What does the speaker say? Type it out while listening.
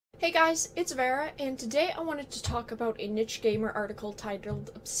Hey guys, it's Vera, and today I wanted to talk about a niche gamer article titled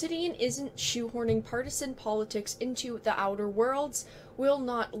 "Obsidian Isn't Shoehorning Partisan Politics into the Outer Worlds, Will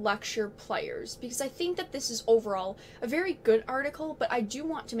Not Lecture Players," because I think that this is overall a very good article, but I do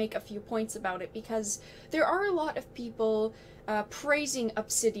want to make a few points about it because there are a lot of people praising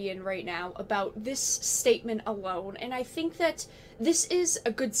Obsidian right now about this statement alone, and I think that this is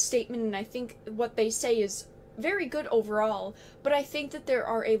a good statement, and I think what they say is very good overall, but I think that there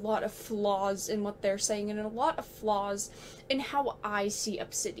are a lot of flaws in what they're saying and a lot of flaws in how I see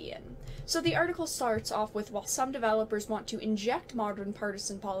Obsidian. So the article starts off with, while some developers want to inject modern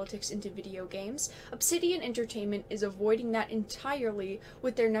partisan politics into video games, Obsidian Entertainment is avoiding that entirely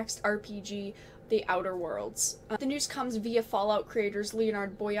with their next RPG, The Outer Worlds. The news comes via Fallout creators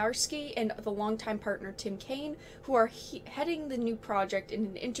Leonard Boyarsky and the longtime partner Tim Kaine, who are heading the new project in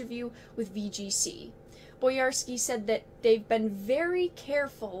an interview with VGC. Boyarsky said that they've been very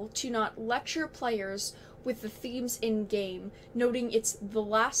careful to not lecture players with the themes in-game, noting it's the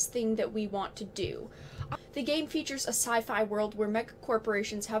last thing that we want to do. The game features a sci-fi world where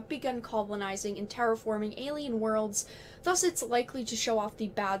megacorporations have begun colonizing and terraforming alien worlds, thus it's likely to show off the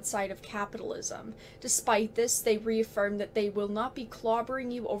bad side of capitalism. Despite this, they reaffirm that they will not be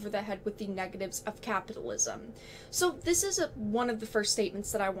clobbering you over the head with the negatives of capitalism. So this is one of the first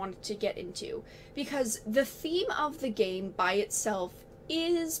statements that I wanted to get into, because the theme of the game by itself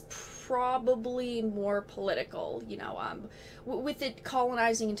is probably more political, with it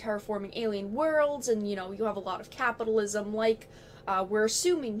colonizing and terraforming alien worlds, and, you have a lot of capitalism, like we're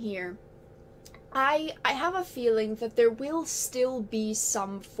assuming here. I have a feeling that there will still be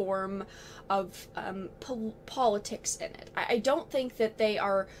some form of politics in it. I don't think that they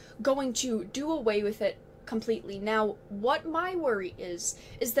are going to do away with it completely. Now, what my worry is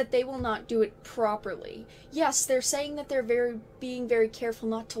that they will not do it properly. Yes, they're saying that they're being very careful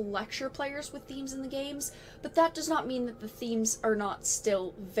not to lecture players with themes in the games, but that does not mean that the themes are not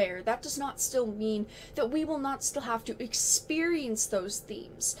still there. That does not still mean that we will not still have to experience those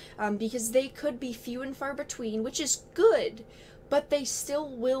themes, because they could be few and far between, which is good, but they still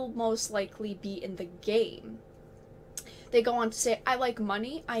will most likely be in the game. They go on to say, "I like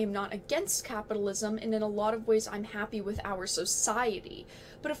money, I am not against capitalism, and in a lot of ways I'm happy with our society.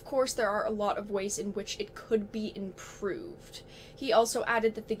 But of course there are a lot of ways in which it could be improved." He also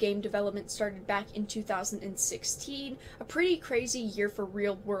added that the game development started back in 2016, a pretty crazy year for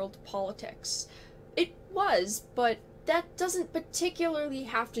real-world politics. It was, but that doesn't particularly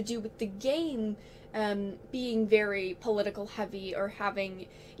have to do with the game being very political heavy or having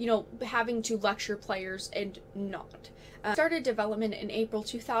to lecture players and not. Started development in April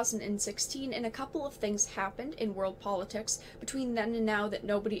 2016, and a couple of things happened in world politics between then and now that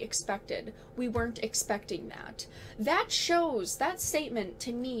nobody expected. We weren't expecting that. That statement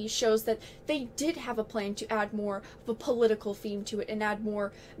to me shows that they did have a plan to add more of a political theme to it and add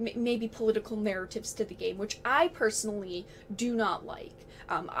more maybe political narratives to the game, which I personally do not like.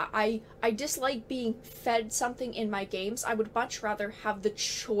 I dislike being fed something in my games. I would much rather have the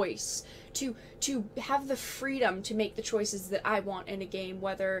choice to have the freedom to make the choices that I want in a game,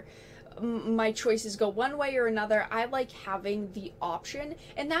 whether my choices go one way or another. I like having the option,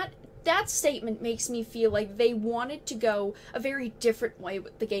 and that statement makes me feel like they wanted to go a very different way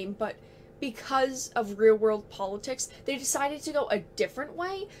with the game, but because of real-world politics, they decided to go a different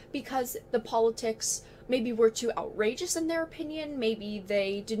way because the politics maybe were too outrageous in their opinion, maybe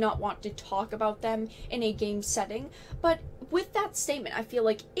they did not want to talk about them in a game setting. But with that statement, I feel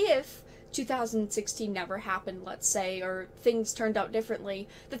like if 2016 never happened, let's say, or things turned out differently,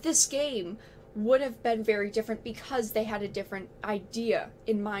 that this game would have been very different because they had a different idea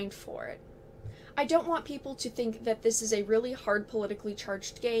in mind for it. I don't want people to think that this is a really hard politically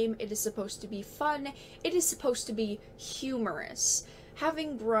charged game. It is supposed to be fun. It is supposed to be humorous.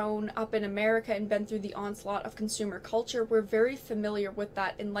 Having grown up in America and been through the onslaught of consumer culture, we're very familiar with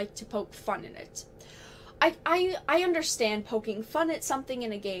that and like to poke fun in it. I understand poking fun at something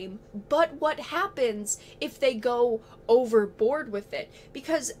in a game, but what happens if they go overboard with it?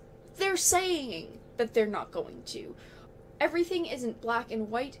 Because they're saying that they're not going to. Everything isn't black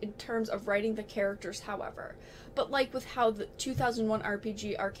and white in terms of writing the characters, however. But like with how the 2001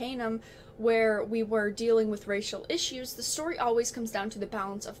 RPG Arcanum, where we were dealing with racial issues, the story always comes down to the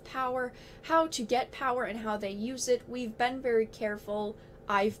balance of power, how to get power and how they use it. We've been very careful.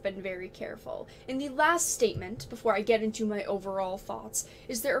 I've been very careful. And the last statement, before I get into my overall thoughts,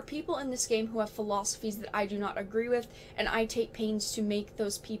 is there are people in this game who have philosophies that I do not agree with, and I take pains to make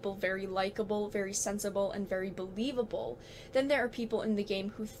those people very likable, very sensible, and very believable. Then there are people in the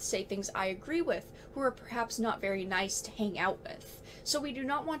game who say things I agree with, who are perhaps not very nice to hang out with. So we do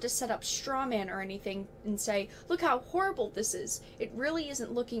not want to set up straw man or anything and say, look how horrible this is. It really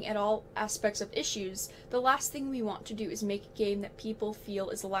isn't looking at all aspects of issues. The last thing we want to do is make a game that people feel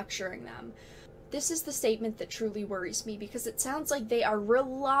is lecturing them. This is the statement that truly worries me, because it sounds like they are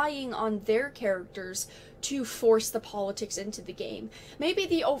relying on their characters to force the politics into the game. Maybe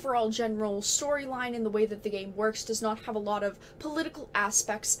the overall general storyline and the way that the game works does not have a lot of political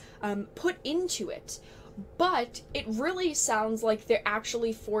aspects put into it, but it really sounds like they're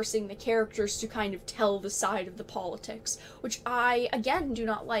actually forcing the characters to kind of tell the side of the politics, which I, again, do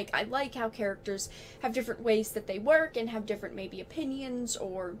not like. I like how characters have different ways that they work and have different maybe opinions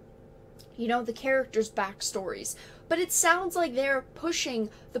or, you know, the characters' backstories. But it sounds like they're pushing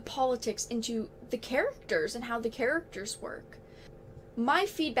the politics into the characters and how the characters work. My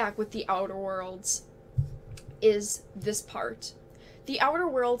feedback with the Outer Worlds is this part. The Outer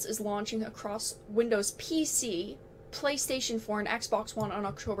Worlds is launching across Windows PC, PlayStation 4, and Xbox One on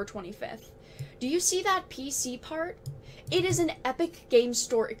October 25th. Do you see that PC part? It is an Epic Games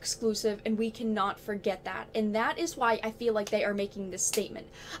Store exclusive, and we cannot forget that. And that is why I feel like they are making this statement.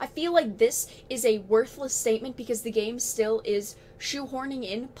 I feel like this is a worthless statement because the game still is shoehorning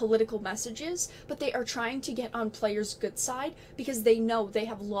in political messages, but they are trying to get on players' good side because they know they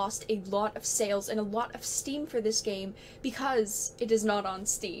have lost a lot of sales and a lot of Steam for this game because it is not on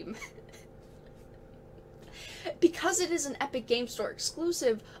Steam. Because it is an Epic Games Store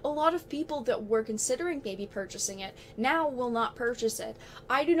exclusive, a lot of people that were considering maybe purchasing it now will not purchase it.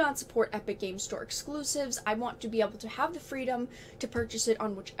 I do not support Epic Games Store exclusives. I want to be able to have the freedom to purchase it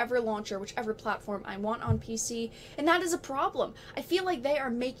on whichever launcher, whichever platform I want on PC, and that is a problem. I feel like they are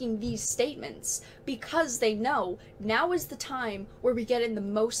making these statements because they know now is the time where we get in the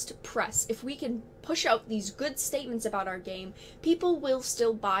most press. If we can push out these good statements about our game, people will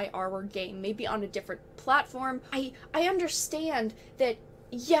still buy our game, maybe on a different platform. I understand that,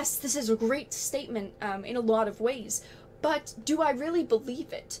 yes, this is a great statement in a lot of ways, but do I really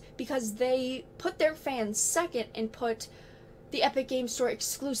believe it? Because they put their fans second and put the Epic Games Store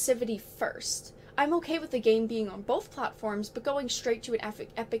exclusivity first. I'm okay with the game being on both platforms, but going straight to an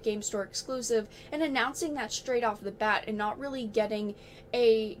Epic Games Store exclusive and announcing that straight off the bat and not really getting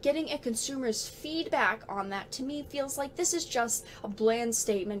a consumer's feedback on that, to me feels like this is just a bland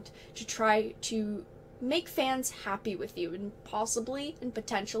statement to try to make fans happy with you and possibly and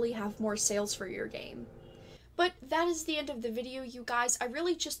potentially have more sales for your game. But that is the end of the video, you guys. I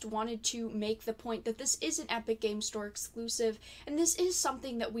really just wanted to make the point that this is an Epic Games Store exclusive, and this is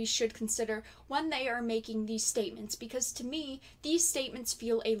something that we should consider when they are making these statements, because to me, these statements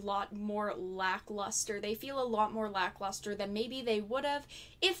feel a lot more lackluster. They feel a lot more lackluster than maybe they would have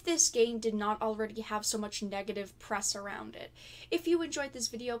if this game did not already have so much negative press around it. If you enjoyed this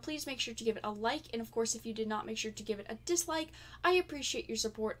video, please make sure to give it a like, and of course, if you did not, make sure to give it a dislike. I appreciate your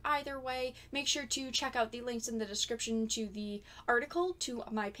support either way. Make sure to check out the links in the description to the article, to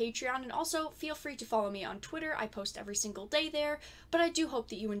my Patreon, and also feel free to follow me on Twitter. I post every single day there, but I do hope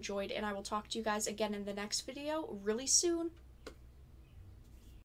that you enjoyed, and I will talk to you guys again in the next video really soon.